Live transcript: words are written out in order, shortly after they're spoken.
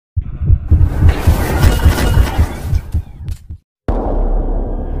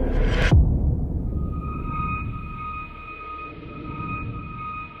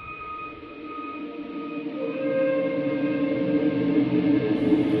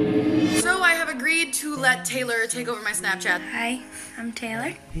agreed to let Taylor take over my Snapchat. Hi, I'm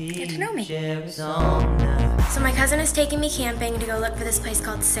Taylor. Get to know me. So my cousin is taking me camping to go look for this place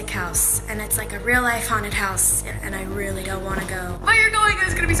called Sickhouse, and it's like a real-life haunted house, and I really don't want to go. But you're going and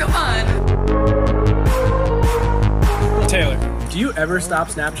it's gonna be so fun. Taylor, do you ever stop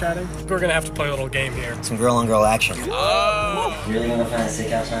Snapchatting? We're gonna have to play a little game here. Some girl-on-girl action. Oh! You really gonna find a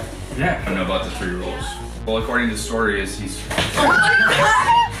Sickhouse, huh? Yeah. I don't know about the 3 rules. Well, according to the story, he's...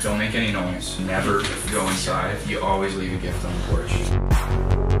 Don't make any noise. Never go inside. You always leave a gift on the porch.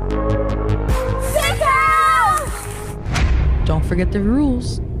 Sickhouse! Don't forget the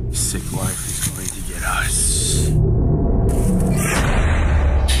rules. Sick wife is going to get us. You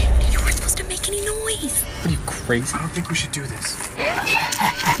weren't supposed to make any noise. Are you crazy? I don't think we should do this.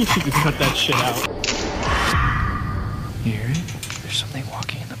 You should cut that shit out. You hear it? There's something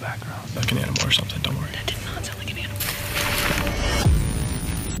walking in the background. Like an animal or something, don't worry. That did not sound like an animal.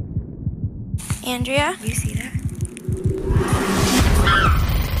 Andrea, you see that?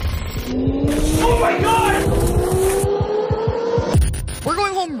 Oh my god! We're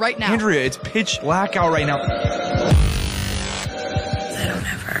going home right now. Andrea, it's pitch black out right now. I don't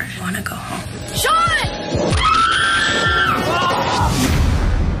ever want to go home. Sean!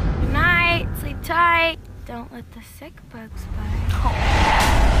 Good night. Sleep tight. Don't let the sick bugs bite.